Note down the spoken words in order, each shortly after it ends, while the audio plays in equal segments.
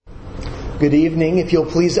Good evening. If you'll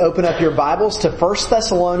please open up your Bibles to 1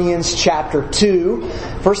 Thessalonians chapter 2.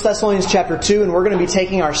 1 Thessalonians chapter 2, and we're going to be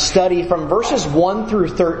taking our study from verses 1 through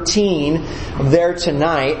 13 there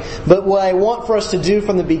tonight. But what I want for us to do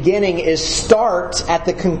from the beginning is start at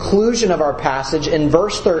the conclusion of our passage in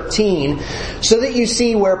verse 13 so that you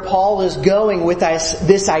see where Paul is going with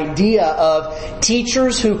this idea of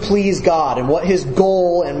teachers who please God and what his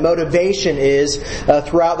goal and motivation is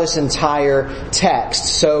throughout this entire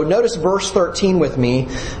text. So notice verse 13 with me,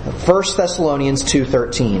 1 Thessalonians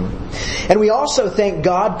 2:13. And we also thank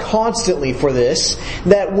God constantly for this,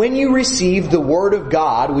 that when you received the word of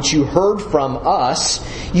God, which you heard from us,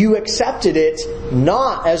 you accepted it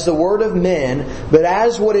not as the word of men, but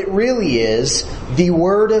as what it really is, the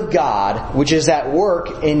word of God, which is at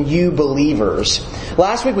work in you believers.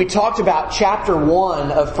 Last week we talked about chapter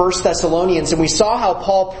 1 of 1 Thessalonians, and we saw how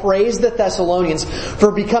Paul praised the Thessalonians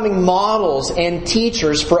for becoming models and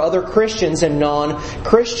teachers for other Christians and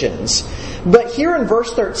non-Christians. But here in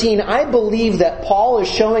verse 13, I believe that Paul is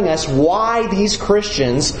showing us why these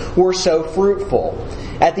Christians were so fruitful.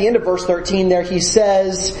 At the end of verse 13 there, he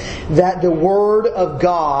says that the Word of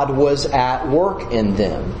God was at work in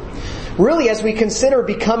them. Really, as we consider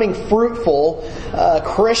becoming fruitful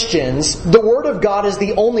Christians, the Word of God is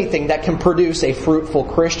the only thing that can produce a fruitful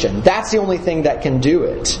Christian. That's the only thing that can do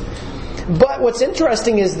it. But what's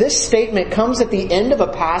interesting is this statement comes at the end of a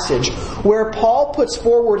passage where Paul puts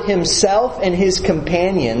forward himself and his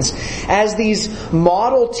companions as these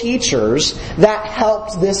model teachers that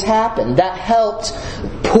helped this happen, that helped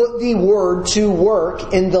put the word to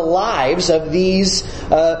work in the lives of these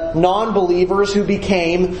non-believers who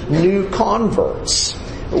became new converts.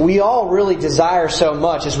 We all really desire so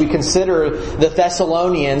much as we consider the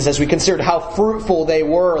Thessalonians, as we considered how fruitful they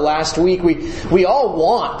were last week. We all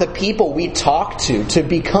want the people we talk to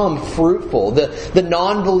become fruitful. The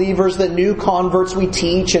non-believers, the new converts we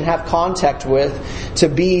teach and have contact with to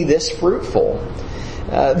be this fruitful.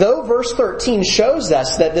 Though verse 13 shows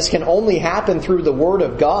us that this can only happen through the Word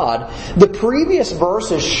of God, the previous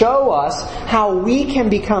verses show us how we can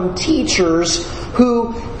become teachers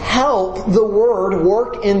who help the Word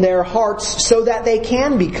work in their hearts so that they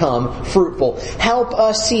can become fruitful. Help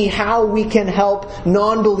us see how we can help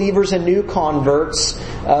non-believers and new converts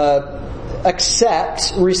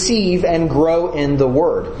accept, receive, and grow in the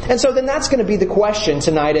Word. And so then that's going to be the question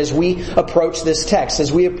tonight as we approach this text,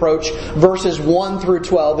 as we approach verses 1 through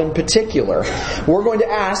 12 in particular. We're going to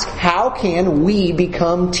ask, how can we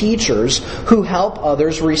become teachers who help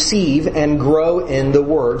others receive and grow in the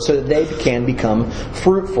Word so that they can become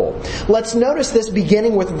fruitful? Let's notice this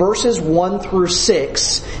beginning with verses 1 through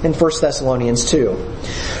 6 in 1 Thessalonians 2.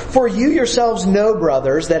 For you yourselves know,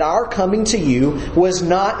 brothers, that our coming to you was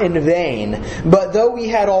not in vain. But though we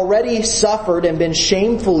had already suffered and been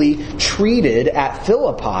shamefully treated at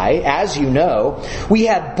Philippi, as you know, we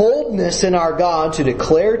had boldness in our God to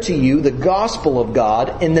declare to you the gospel of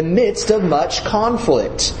God in the midst of much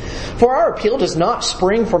conflict. For our appeal does not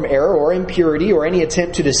spring from error or impurity or any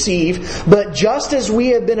attempt to deceive, but just as we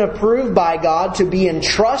have been approved by God to be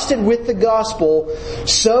entrusted with the gospel,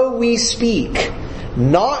 so we speak,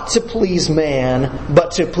 not to please man,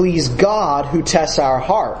 but to please God who tests our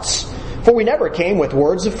hearts. For we never came with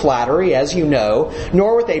words of flattery, as you know,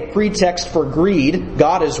 nor with a pretext for greed,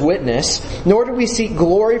 God is witness, nor did we seek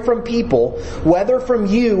glory from people, whether from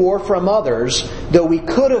you or from others, though we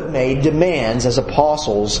could have made demands as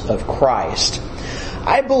apostles of Christ.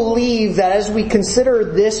 I believe that as we consider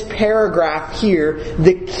this paragraph here,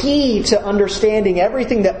 the key to understanding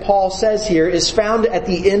everything that Paul says here is found at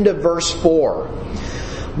the end of verse 4.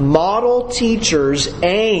 Model teachers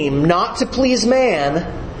aim not to please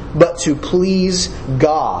man, but to please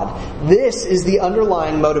God. This is the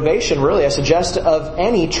underlying motivation, really, I suggest, of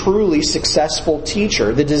any truly successful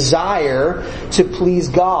teacher. The desire to please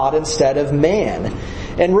God instead of man.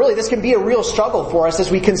 And really, this can be a real struggle for us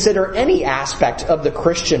as we consider any aspect of the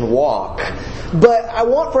Christian walk. But I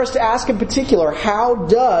want for us to ask in particular, how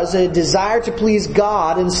does a desire to please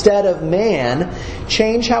God instead of man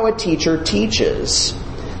change how a teacher teaches?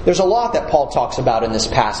 There's a lot that Paul talks about in this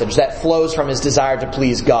passage that flows from his desire to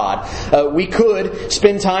please God. We could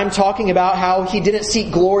spend time talking about how he didn't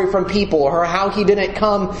seek glory from people or how he didn't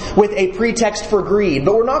come with a pretext for greed.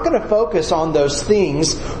 But we're not going to focus on those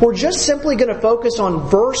things. We're just simply going to focus on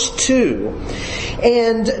verse 2.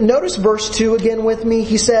 And notice verse 2 again with me.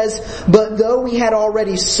 He says, but though we had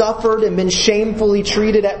already suffered and been shamefully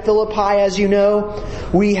treated at Philippi, as you know,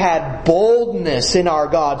 we had boldness in our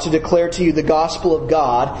God to declare to you the gospel of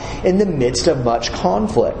God in the midst of much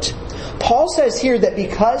conflict. Paul says here that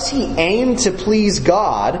because he aimed to please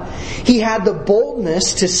God, he had the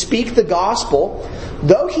boldness to speak the gospel,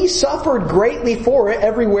 though he suffered greatly for it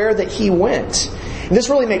everywhere that he went. And this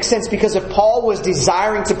really makes sense because if Paul was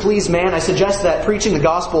desiring to please man, I suggest that preaching the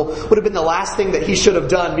gospel would have been the last thing that he should have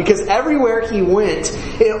done, because everywhere he went,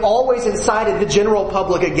 it always incited the general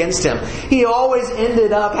public against him. He always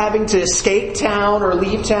ended up having to escape town or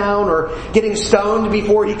leave town or getting stoned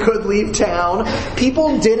before he could leave town.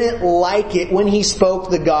 People didn't like it when he spoke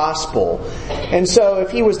the gospel. And so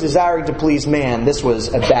if he was desiring to please man, this was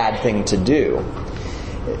a bad thing to do.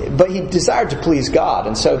 But he desired to please God,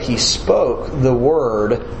 and so he spoke the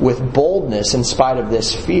word with boldness in spite of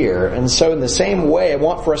this fear. And so in the same way, I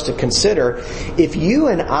want for us to consider, if you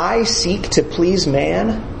and I seek to please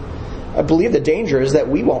man, I believe the danger is that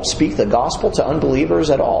we won't speak the gospel to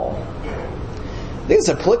unbelievers at all. I think it's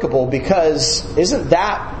applicable because isn't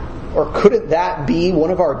that, or couldn't that be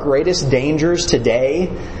one of our greatest dangers today?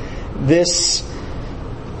 This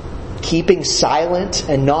keeping silent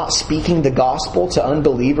and not speaking the gospel to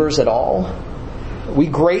unbelievers at all. We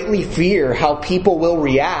greatly fear how people will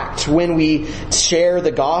react when we share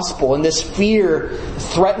the gospel, and this fear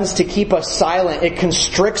threatens to keep us silent. It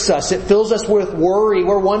constricts us. It fills us with worry.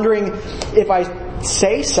 We're wondering, if I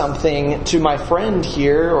say something to my friend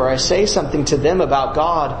here, or I say something to them about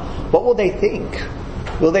God, what will they think?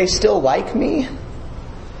 Will they still like me?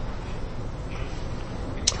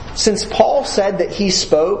 Since Paul said that he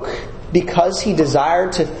spoke because he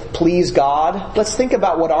desired to please God, let's think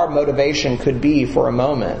about what our motivation could be for a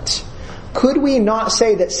moment. Could we not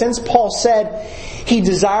say that since Paul said he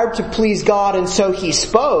desired to please God and so he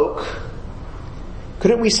spoke,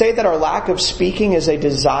 couldn't we say that our lack of speaking is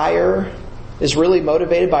really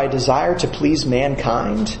motivated by a desire to please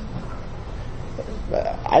mankind?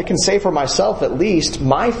 I can say for myself at least,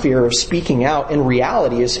 my fear of speaking out in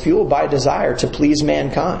reality is fueled by a desire to please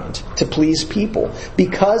mankind, to please people.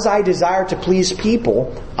 Because I desire to please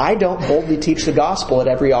people, I don't boldly teach the gospel at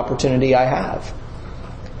every opportunity I have.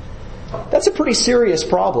 That's a pretty serious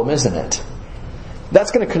problem, isn't it?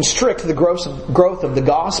 That's going to constrict the growth of the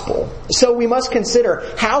gospel. So we must consider,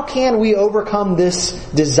 how can we overcome this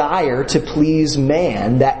desire to please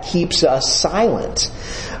man that keeps us silent?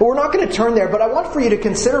 We're not going to turn there, but I want for you to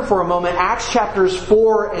consider for a moment Acts chapters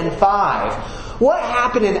 4 and 5. What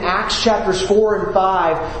happened in Acts chapters 4 and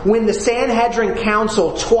 5 when the Sanhedrin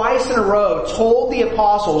Council twice in a row told the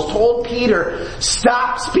apostles, told Peter,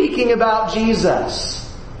 stop speaking about Jesus?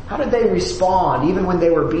 How did they respond even when they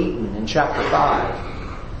were beaten in chapter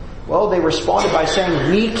 5? Well, they responded by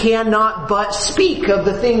saying, we cannot but speak of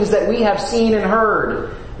the things that we have seen and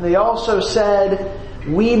heard. And they also said,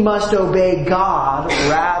 we must obey God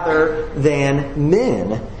rather than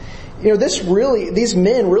men. You know, these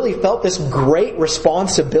men really felt this great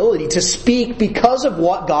responsibility to speak because of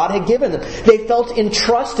what God had given them. They felt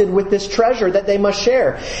entrusted with this treasure that they must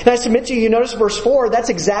share. And I submit to you, notice verse 4, that's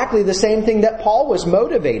exactly the same thing that Paul was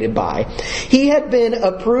motivated by. He had been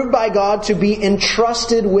approved by God to be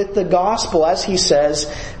entrusted with the gospel, as he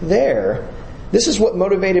says there. This is what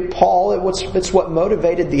motivated Paul. It's what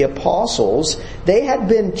motivated the apostles. They had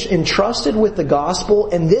been entrusted with the gospel,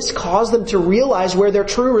 and this caused them to realize where their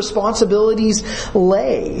true responsibilities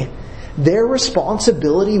lay. Their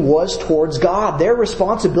responsibility was towards God. Their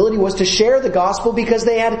responsibility was to share the gospel because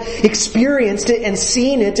they had experienced it and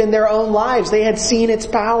seen it in their own lives. They had seen its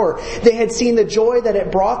power. They had seen the joy that it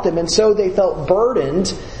brought them, and so they felt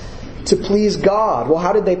burdened to please God. Well,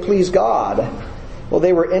 how did they please God? Well,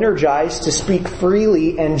 they were energized to speak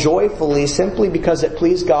freely and joyfully simply because it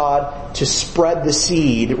pleased God to spread the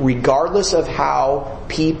seed regardless of how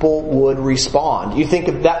people would respond. You think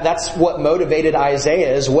of that's what motivated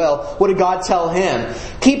Isaiah as well. What did God tell him?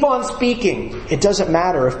 Keep on speaking. It doesn't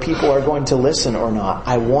matter if people are going to listen or not.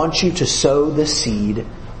 I want you to sow the seed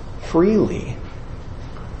freely.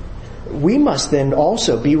 We must then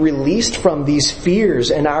also be released from these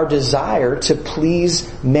fears and our desire to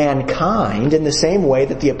please mankind in the same way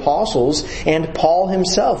that the apostles and Paul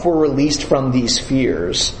himself were released from these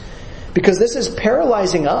fears. Because this is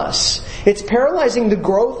paralyzing us. It's paralyzing the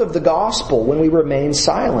growth of the gospel when we remain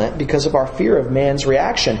silent because of our fear of man's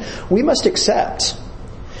reaction. We must accept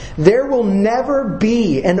there will never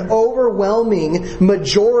be an overwhelming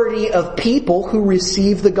majority of people who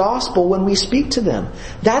receive the gospel when we speak to them.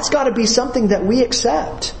 That's got to be something that we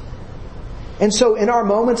accept. And so in our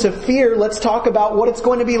moments of fear, let's talk about what it's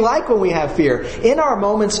going to be like when we have fear. In our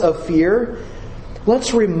moments of fear,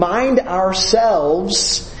 let's remind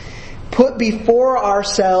ourselves, put before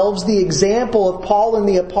ourselves the example of Paul and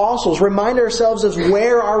the apostles. Remind ourselves of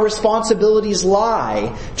where our responsibilities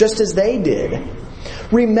lie, just as they did.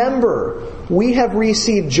 Remember, we have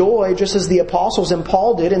received joy just as the apostles and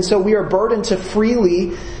Paul did, and so we are burdened to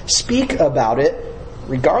freely speak about it,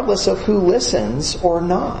 regardless of who listens or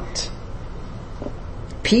not.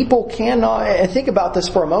 People cannot, and think about this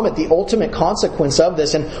for a moment, the ultimate consequence of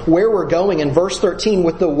this and where we're going in verse 13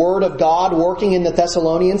 with the Word of God working in the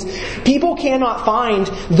Thessalonians. People cannot find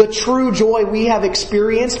the true joy we have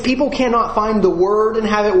experienced. People cannot find the Word and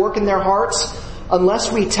have it work in their hearts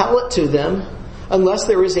unless we tell it to them, unless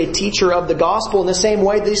there is a teacher of the gospel. In the same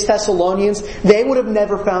way, these Thessalonians, they would have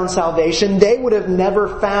never found salvation. They would have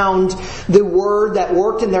never found the Word that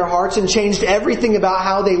worked in their hearts and changed everything about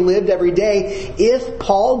how they lived every day if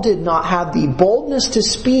Paul did not have the boldness to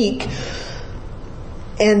speak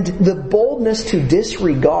and the boldness to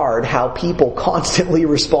disregard how people constantly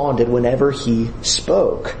responded whenever he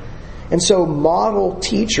spoke. And so model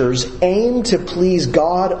teachers aim to please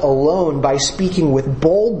God alone by speaking with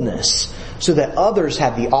boldness, so that others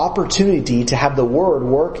have the opportunity to have the Word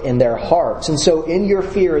work in their hearts. And so in your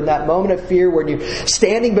fear, in that moment of fear when you're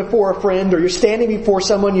standing before a friend or you're standing before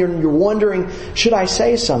someone, you're wondering, should I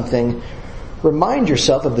say something? Remind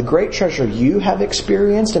yourself of the great treasure you have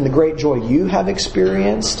experienced and the great joy you have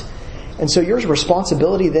experienced. And so your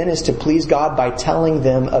responsibility then is to please God by telling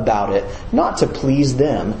them about it, not to please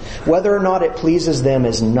them. Whether or not it pleases them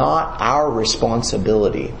is not our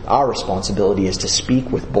responsibility. Our responsibility is to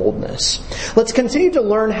speak with boldness. Let's continue to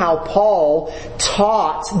learn how Paul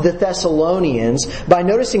taught the Thessalonians by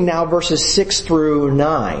noticing now verses 6 through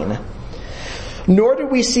 9. Nor did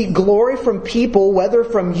we seek glory from people, whether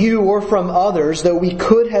from you or from others, though we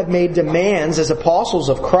could have made demands as apostles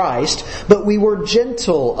of Christ, but we were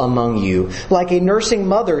gentle among you, like a nursing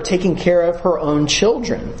mother taking care of her own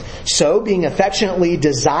children. So, being affectionately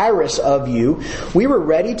desirous of you, we were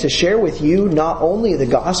ready to share with you not only the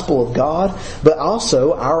gospel of God, but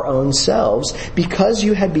also our own selves, because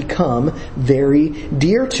you had become very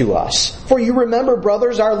dear to us. For you remember,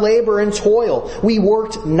 brothers, our labor and toil. We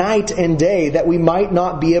worked night and day that we might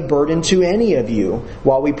not be a burden to any of you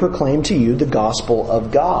while we proclaim to you the gospel of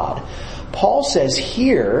God. Paul says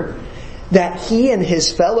here that he and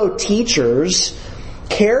his fellow teachers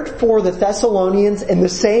cared for the Thessalonians in the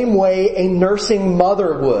same way a nursing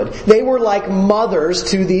mother would. They were like mothers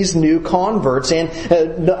to these new converts and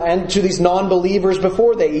to these non-believers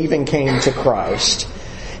before they even came to Christ.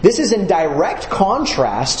 This is in direct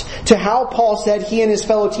contrast to how Paul said he and his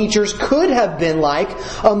fellow teachers could have been like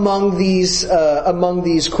among these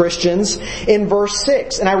Christians in verse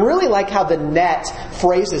 6. And I really like how the net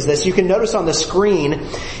phrases this. You can notice on the screen,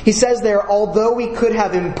 he says there, although we could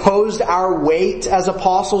have imposed our weight as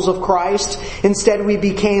apostles of Christ, instead we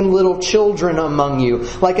became little children among you,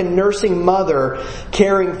 like a nursing mother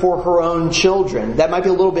caring for her own children. That might be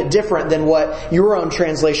a little bit different than what your own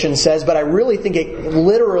translation says, but I really think it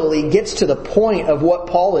literally gets to the point of what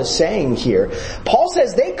Paul is saying here. Paul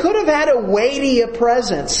says they could have had a weighty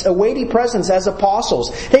presence as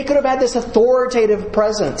apostles. They could have had this authoritative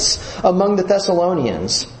presence among the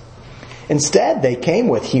Thessalonians. Instead, they came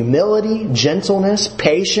with humility, gentleness,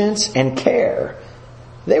 patience, and care.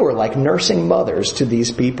 They were like nursing mothers to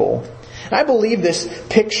these people. I believe this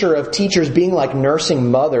picture of teachers being like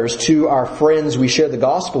nursing mothers to our friends we share the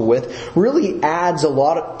gospel with really adds a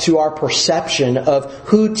lot to our perception of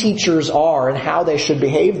who teachers are and how they should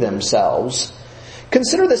behave themselves.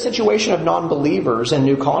 Consider the situation of non-believers and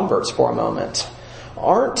new converts for a moment.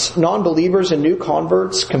 Aren't non-believers and new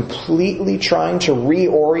converts completely trying to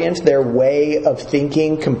reorient their way of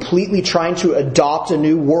thinking, completely trying to adopt a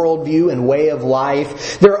new worldview and way of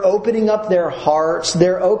life? They're opening up their hearts.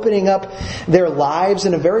 They're opening up their lives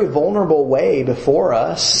in a very vulnerable way before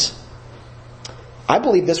us. I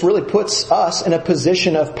believe this really puts us in a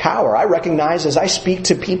position of power. I recognize as I speak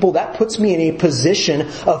to people, that puts me in a position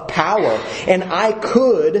of power. And I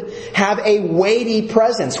could have a weighty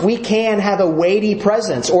presence. We can have a weighty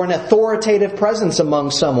presence or an authoritative presence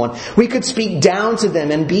among someone. We could speak down to them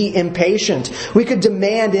and be impatient. We could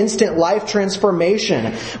demand instant life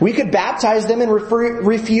transformation. We could baptize them and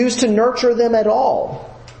refuse to nurture them at all.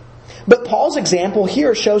 But Paul's example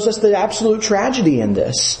here shows us the absolute tragedy in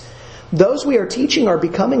this. Those we are teaching are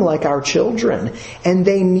becoming like our children, and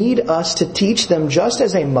they need us to teach them just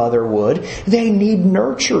as a mother would. They need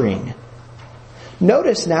nurturing.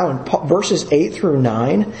 Notice now in verses 8 through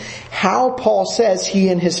 9 how Paul says he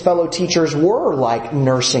and his fellow teachers were like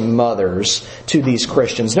nursing mothers to these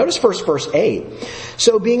Christians. Notice first verse 8.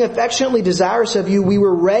 So being affectionately desirous of you, we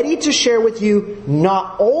were ready to share with you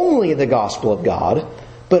not only the gospel of God,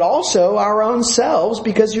 but also our own selves,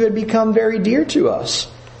 because you had become very dear to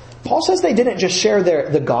us. Paul says they didn't just share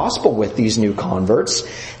the gospel with these new converts.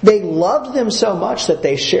 They loved them so much that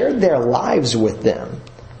they shared their lives with them.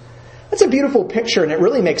 That's a beautiful picture, and it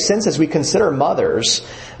really makes sense as we consider mothers.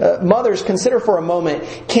 Mothers, consider for a moment,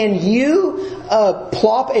 can you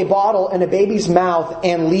plop a bottle in a baby's mouth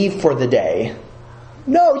and leave for the day?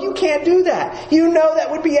 No, you can't do that. You know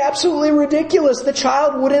that would be absolutely ridiculous. The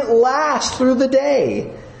child wouldn't last through the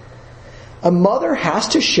day. A mother has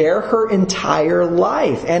to share her entire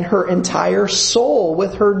life and her entire soul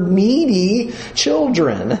with her needy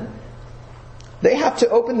children. They have to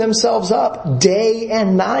open themselves up day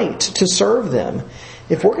and night to serve them.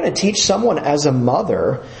 If we're going to teach someone as a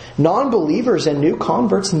mother, non-believers and new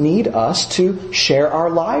converts need us to share our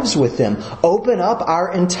lives with them. Open up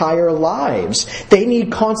our entire lives. They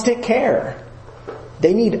need constant care.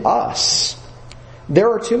 They need us.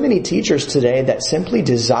 There are too many teachers today that simply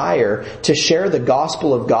desire to share the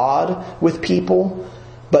gospel of God with people,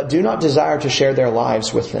 but do not desire to share their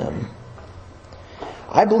lives with them.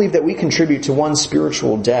 I believe that we contribute to one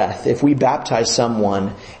spiritual death if we baptize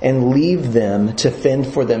someone and leave them to fend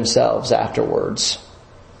for themselves afterwards.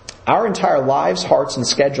 Our entire lives, hearts, and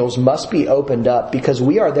schedules must be opened up because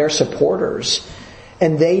we are their supporters,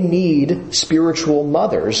 and they need spiritual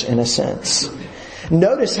mothers in a sense.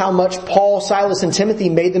 Notice how much Paul, Silas, and Timothy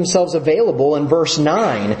made themselves available in verse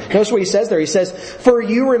 9. Notice what he says there. He says, "For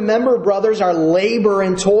you remember, brothers, our labor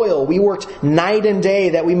and toil. We worked night and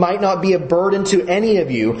day that we might not be a burden to any of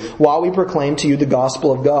you while we proclaim to you the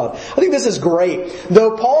gospel of God." I think this is great.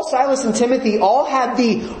 Though Paul, Silas, and Timothy all had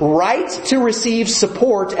the right to receive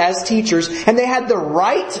support as teachers, and they had the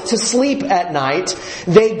right to sleep at night,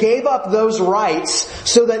 they gave up those rights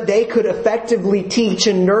so that they could effectively teach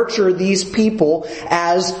and nurture these people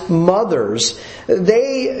as mothers.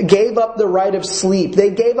 They gave up the right of sleep.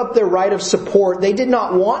 They gave up their right of support. They did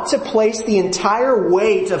not want to place the entire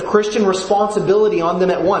weight of Christian responsibility on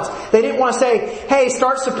them at once. They didn't want to say, "Hey,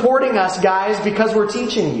 start supporting us, guys, because we're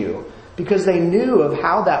teaching you." Because they knew of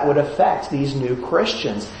how that would affect these new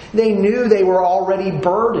Christians. They knew they were already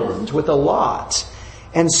burdened with a lot.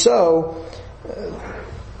 And so,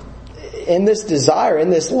 in this desire,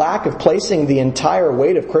 in this lack of placing the entire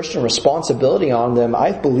weight of Christian responsibility on them,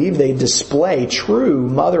 I believe they display true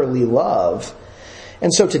motherly love.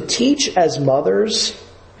 And so to teach as mothers,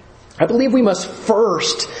 I believe we must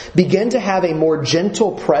first begin to have a more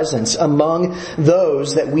gentle presence among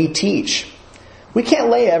those that we teach. We can't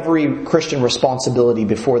lay every Christian responsibility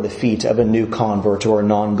before the feet of a new convert or a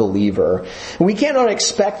non-believer. We cannot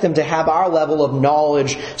expect them to have our level of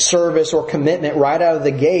knowledge, service, or commitment right out of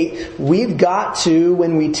the gate. We've got to,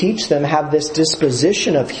 when we teach them, have this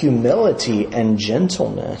disposition of humility and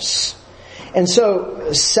gentleness. And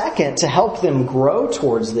so, second, to help them grow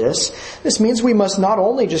towards this means we must not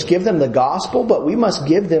only just give them the gospel, but we must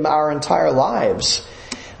give them our entire lives.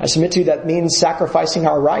 I submit to you that means sacrificing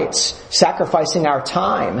our rights, sacrificing our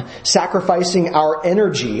time, sacrificing our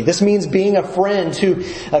energy. This means being a friend who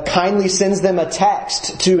kindly sends them a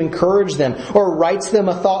text to encourage them or writes them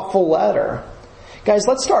a thoughtful letter. Guys,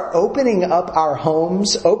 let's start opening up our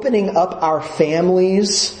homes, opening up our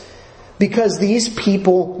families, because these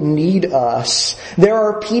people need us. There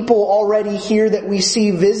are people already here that we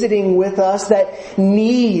see visiting with us that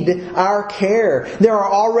need our care. There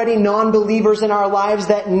are already non-believers in our lives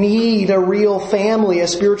that need a real family, a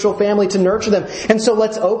spiritual family to nurture them. And so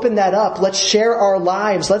let's open that up. Let's share our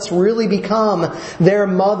lives. Let's really become their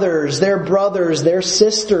mothers, their brothers, their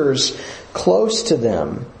sisters, close to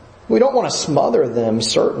them. We don't want to smother them,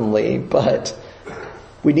 certainly, but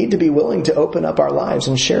we need to be willing to open up our lives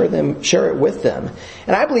and share it with them.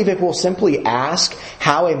 And I believe if we'll simply ask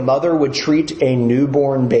how a mother would treat a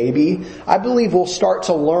newborn baby, I believe we'll start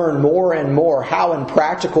to learn more and more how in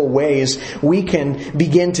practical ways we can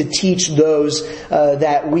begin to teach those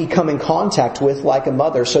that we come in contact with like a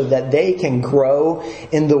mother, so that they can grow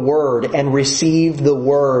in the Word and receive the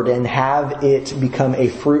Word and have it become a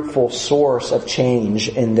fruitful source of change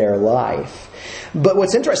in their life. But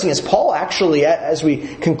what's interesting is Paul actually, as we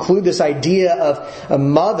conclude this idea of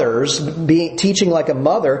mothers teaching like a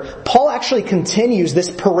mother, Paul actually continues this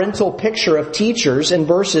parental picture of teachers in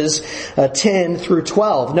verses 10 through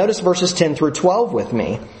 12. Notice verses 10 through 12 with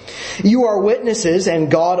me. "You are witnesses,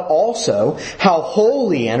 and God also, how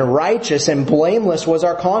holy and righteous and blameless was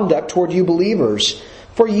our conduct toward you believers.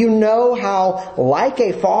 For you know how, like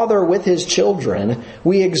a father with his children,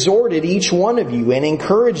 we exhorted each one of you and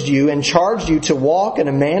encouraged you and charged you to walk in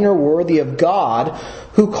a manner worthy of God,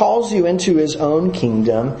 who calls you into His own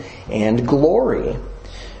kingdom and glory."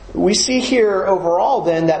 We see here overall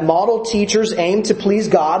then that model teachers aim to please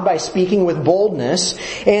God by speaking with boldness,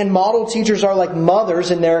 and model teachers are like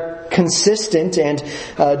mothers in their consistent and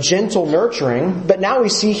gentle nurturing. But now we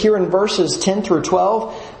see here in verses 10 through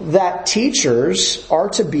 12 that teachers are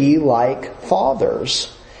to be like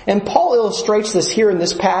fathers. And Paul illustrates this here in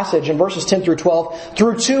this passage in verses 10 through 12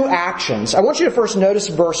 through two actions. I want you to first notice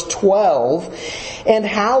verse 12 and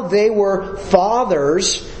how they were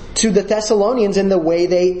fathers to the Thessalonians in the way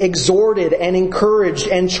they exhorted and encouraged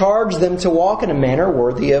and charged them to walk in a manner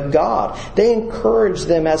worthy of God. They encouraged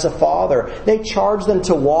them as a father. They charged them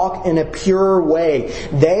to walk in a pure way.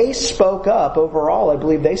 They spoke up. Overall, I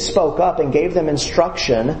believe they spoke up and gave them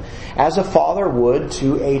instruction as a father would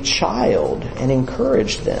to a child and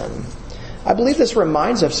encouraged them. I believe this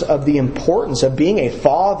reminds us of the importance of being a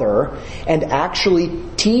father and actually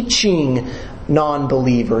teaching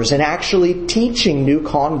non-believers and actually teaching new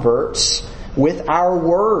converts with our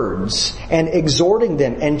words and exhorting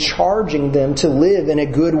them and charging them to live in a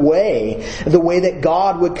good way, the way that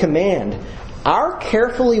God would command. Our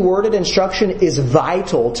carefully worded instruction is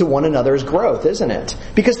vital to one another's growth, isn't it?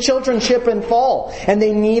 Because children chip and fall, and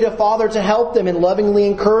they need a father to help them and lovingly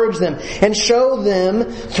encourage them and show them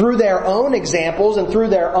through their own examples and through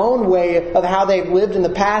their own way of how they've lived in the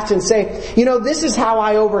past and say, you know, this is how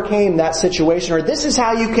I overcame that situation, or this is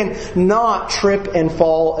how you can not trip and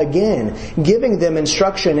fall again. Giving them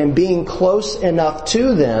instruction and being close enough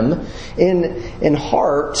to them in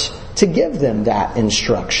heart to give them that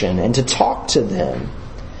instruction and to talk to them.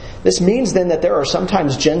 This means then that there are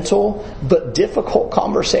sometimes gentle but difficult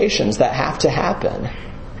conversations that have to happen.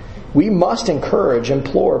 We must encourage,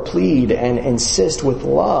 implore, plead, and insist with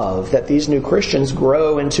love that these new Christians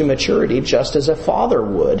grow into maturity just as a father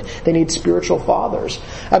would. They need spiritual fathers.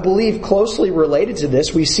 I believe closely related to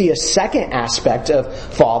this, we see a second aspect of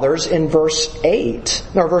fathers in verse 10.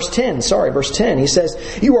 He says,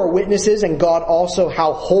 "You are witnesses, and God also,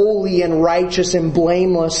 how holy and righteous and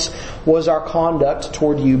blameless was our conduct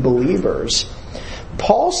toward you believers."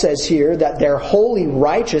 Paul says here that their holy,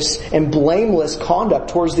 righteous, and blameless conduct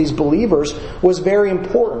towards these believers was very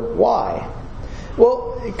important. Why?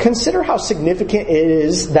 Well, consider how significant it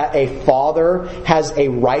is that a father has a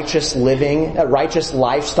righteous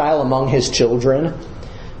lifestyle among his children.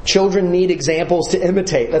 Children need examples to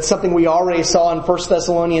imitate. That's something we already saw in 1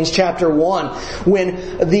 Thessalonians chapter 1. When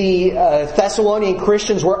the Thessalonian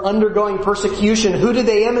Christians were undergoing persecution, who did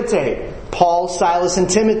they imitate? Paul, Silas, and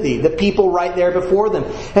Timothy, the people right there before them.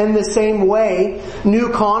 And in the same way, new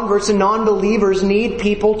converts and non-believers need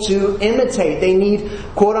people to imitate. They need,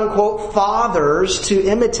 quote-unquote, fathers to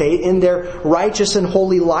imitate in their righteous and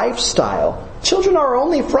holy lifestyle. Children are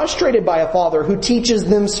only frustrated by a father who teaches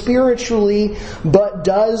them spiritually but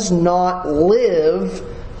does not live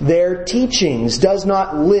their teachings, does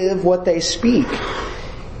not live what they speak.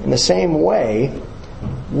 In the same way,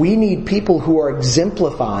 we need people who are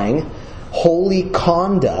exemplifying holy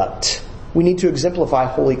conduct. We need to exemplify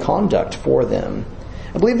holy conduct for them.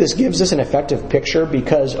 I believe this gives us an effective picture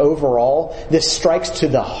because overall this strikes to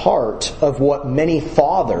the heart of what many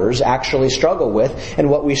fathers actually struggle with and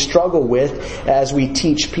what we struggle with as we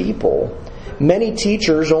teach people. Many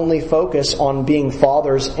teachers only focus on being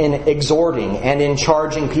fathers in exhorting and in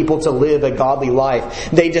charging people to live a godly life.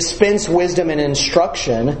 They dispense wisdom and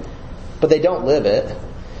instruction, but they don't live it.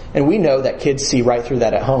 And we know that kids see right through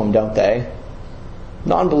that at home, don't they?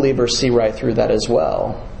 Non-believers see right through that as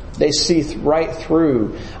well. They see right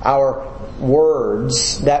through our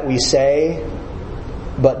words that we say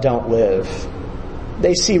but don't live.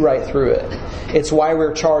 They see right through it. It's why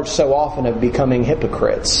we're charged so often of becoming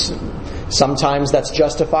hypocrites. Sometimes that's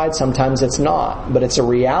justified, sometimes it's not. But it's a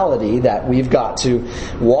reality that we've got to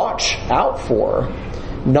watch out for.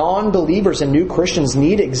 Non-believers and new Christians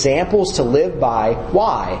need examples to live by.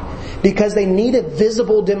 Why? Because they need a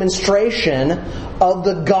visible demonstration of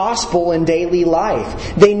the gospel in daily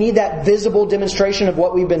life. They need that visible demonstration of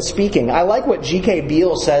what we've been speaking. I like what G.K.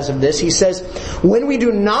 Beale says of this. He says, "When we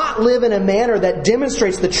do not live in a manner that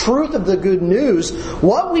demonstrates the truth of the good news,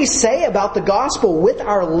 what we say about the gospel with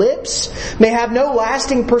our lips may have no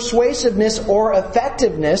lasting persuasiveness or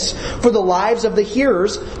effectiveness for the lives of the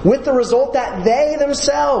hearers, with the result that they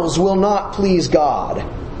themselves will not please God."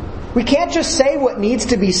 We can't just say what needs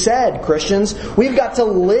to be said, Christians. We've got to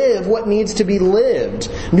live what needs to be lived.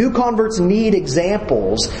 New converts need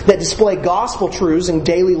examples that display gospel truths in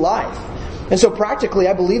daily life. And so practically,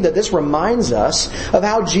 I believe that this reminds us of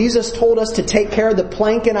how Jesus told us to take care of the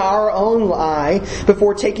plank in our own eye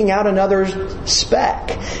before taking out another's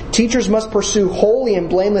speck. Teachers must pursue holy and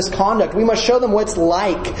blameless conduct. We must show them what it's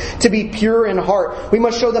like to be pure in heart. We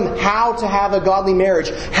must show them how to have a godly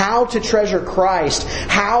marriage, how to treasure Christ,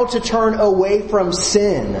 how to turn away from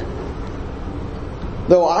sin.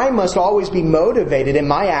 Though I must always be motivated in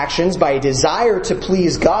my actions by a desire to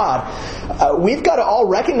please God, we've got to all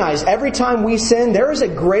recognize every time we sin, there is a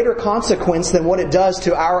greater consequence than what it does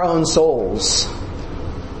to our own souls.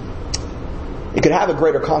 It could have a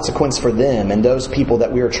greater consequence for them and those people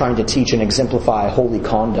that we are trying to teach and exemplify holy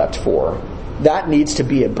conduct for. That needs to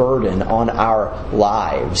be a burden on our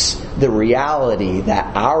lives. The reality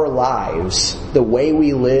that our lives, the way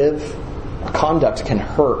we live, our conduct can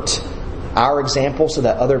hurt our example so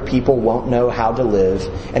that other people won't know how to live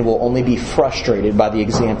and will only be frustrated by the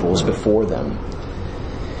examples before them.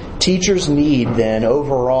 Teachers need then,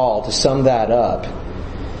 overall, to sum that up,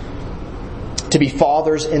 to be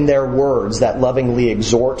fathers in their words that lovingly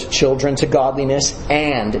exhort children to godliness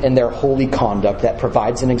and in their holy conduct that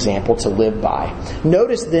provides an example to live by.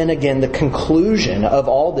 Notice then again the conclusion of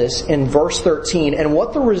all this in verse 13 and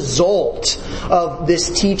what the result of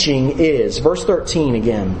this teaching is. Verse 13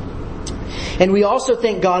 again. And we also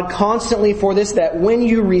thank God constantly for this, that when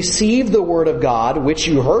you received the word of God, which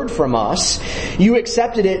you heard from us, you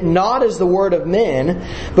accepted it not as the word of men,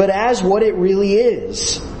 but as what it really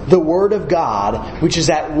is, the word of God, which is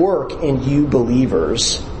at work in you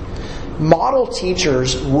believers. Model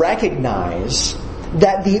teachers recognize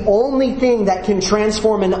that the only thing that can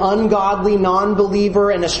transform an ungodly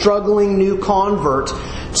non-believer and a struggling new convert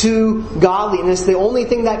to godliness, the only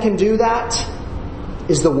thing that can do that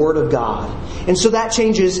is the Word of God. And so that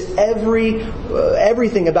changes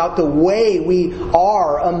everything about the way we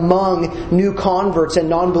are among new converts and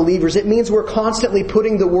non-believers. It means we're constantly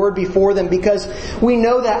putting the Word before them because we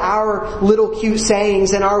know that our little cute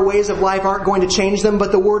sayings and our ways of life aren't going to change them,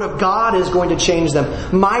 but the Word of God is going to change them.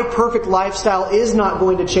 My perfect lifestyle is not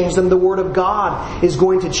going to change them. The Word of God is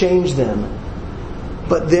going to change them.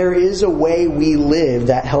 But there is a way we live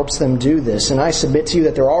that helps them do this. And I submit to you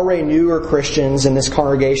that there are already newer Christians in this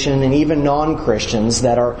congregation and even non-Christians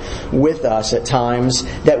that are with us at times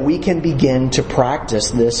that we can begin to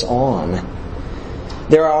practice this on.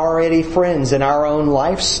 There are already friends in our own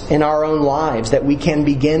lives that we can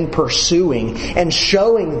begin pursuing and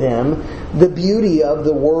showing them the beauty of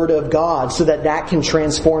the Word of God so that can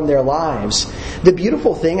transform their lives. The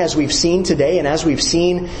beautiful thing, as we've seen today and as we've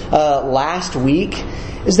seen last week,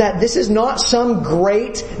 is that this is not some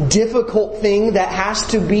great, difficult thing that has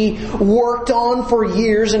to be worked on for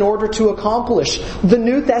years in order to accomplish. The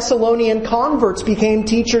New Thessalonian converts became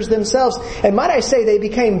teachers themselves. And might I say, they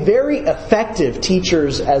became very effective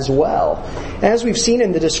teachers as well. And as we've seen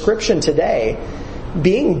in the description today,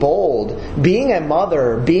 being bold, being a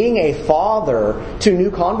mother, being a father to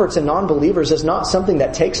new converts and non-believers is not something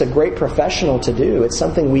that takes a great professional to do. It's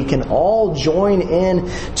something we can all join in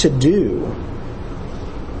to do.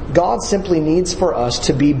 God simply needs for us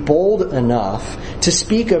to be bold enough to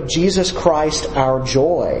speak of Jesus Christ, our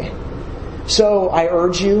joy. So I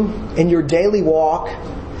urge you, in your daily walk,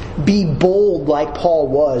 be bold like Paul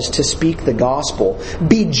was to speak the gospel.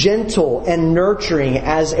 Be gentle and nurturing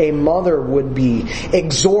as a mother would be.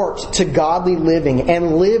 Exhort to godly living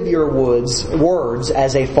and live your words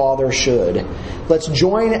as a father should. Let's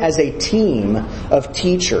join as a team of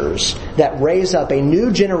teachers that raise up a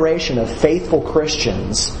new generation of faithful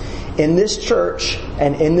Christians in this church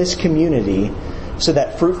and in this community so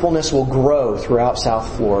that fruitfulness will grow throughout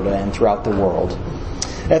South Florida and throughout the world.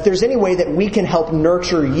 If there's any way that we can help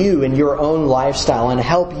nurture you in your own lifestyle and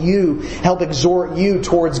help exhort you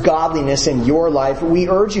towards godliness in your life, we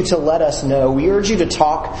urge you to let us know. We urge you to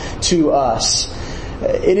talk to us.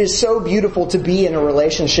 It is so beautiful to be in a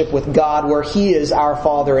relationship with God where He is our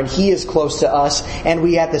Father and He is close to us, and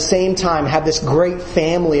we at the same time have this great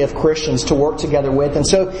family of Christians to work together with. And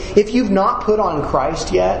so if you've not put on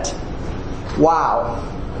Christ yet, wow.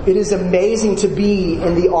 It is amazing to be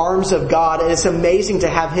in the arms of God, and it's amazing to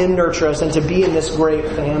have Him nurture us and to be in this great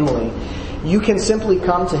family. You can simply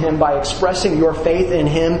come to Him by expressing your faith in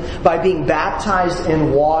Him, by being baptized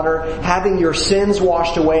in water, having your sins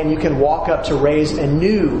washed away, and you can walk up to raise a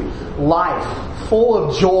new life, full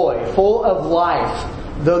of joy, full of life,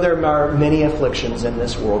 though there are many afflictions in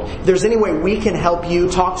this world. If there's any way we can help you,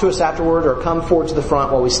 talk to us afterward or come forward to the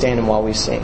front while we stand and while we sing.